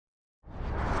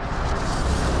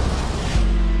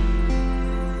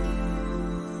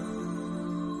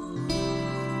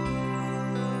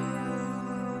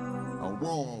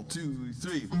1, 2,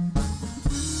 3.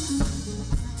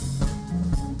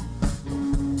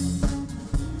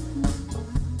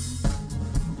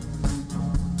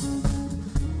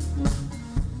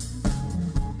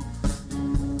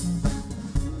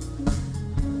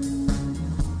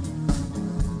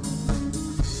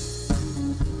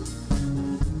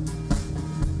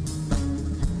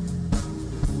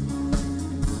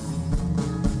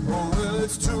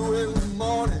 It's 2 in the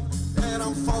morning and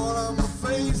I'm falling on my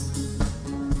face,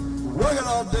 working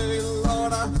all day,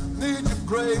 Lord, I need your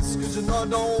grace, cause you know I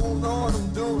don't know what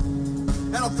I'm doing,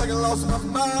 and I'm thinking I lost my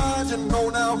mind, you know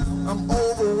now I'm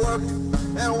overworking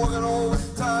and working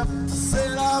overtime. I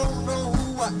said I don't know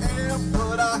who I am,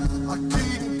 but I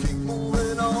keep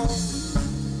moving on.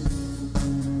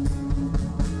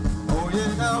 Oh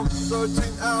yeah, now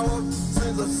 13 hours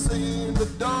since I've seen the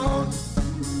dawn.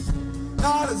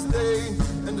 Night is day,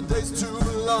 and the day's too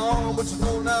long, but you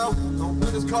know now, the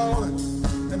wind is calling,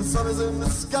 and the sun is in the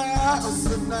sky. I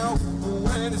said now, the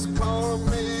wind is calling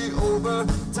me over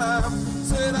time.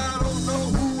 Said I don't know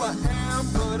who I am,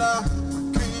 but I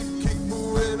keep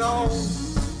moving on.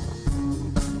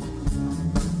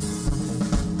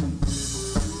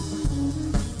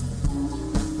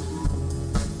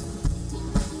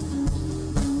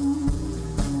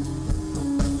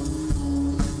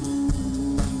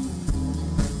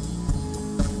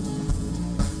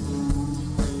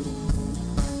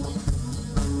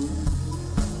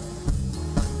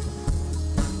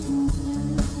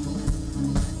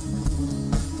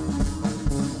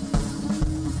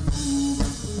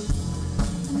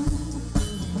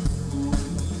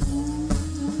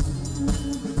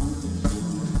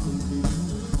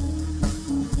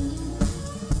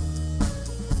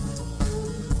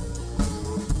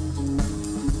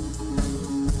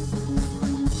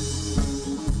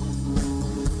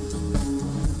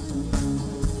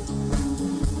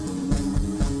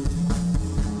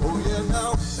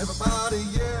 Everybody,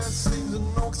 yeah, seems to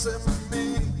know except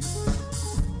me.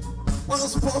 What I'm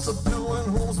supposed to do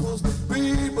and who I'm supposed to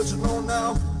be, but you know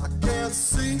now I can't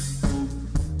see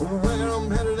where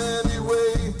I'm headed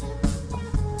anyway.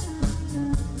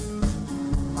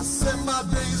 I said my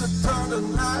days have turned to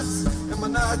nights, and my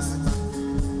nights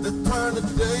they turn to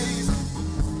days.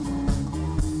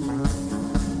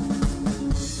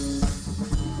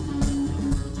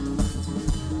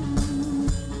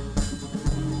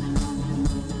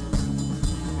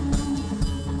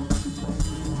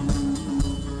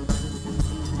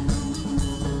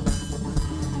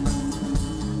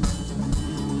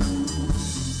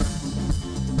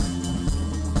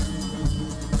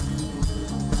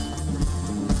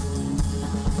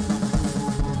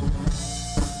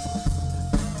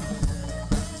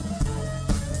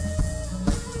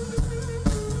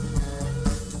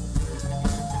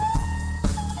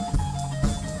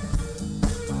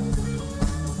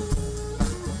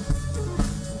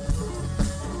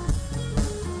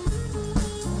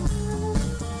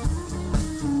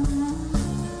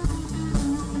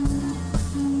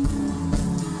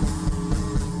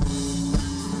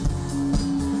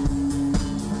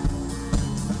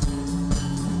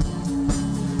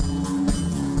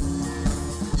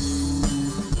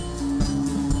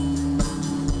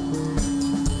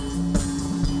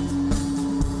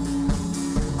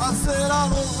 I said I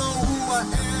don't know who I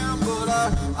am, but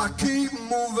I keep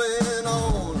moving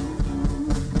on.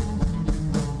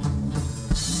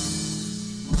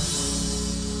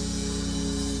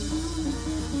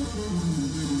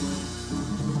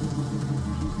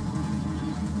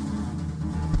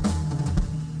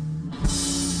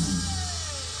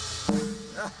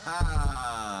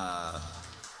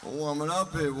 Warming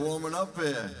up here, warming up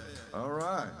here. All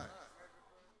right.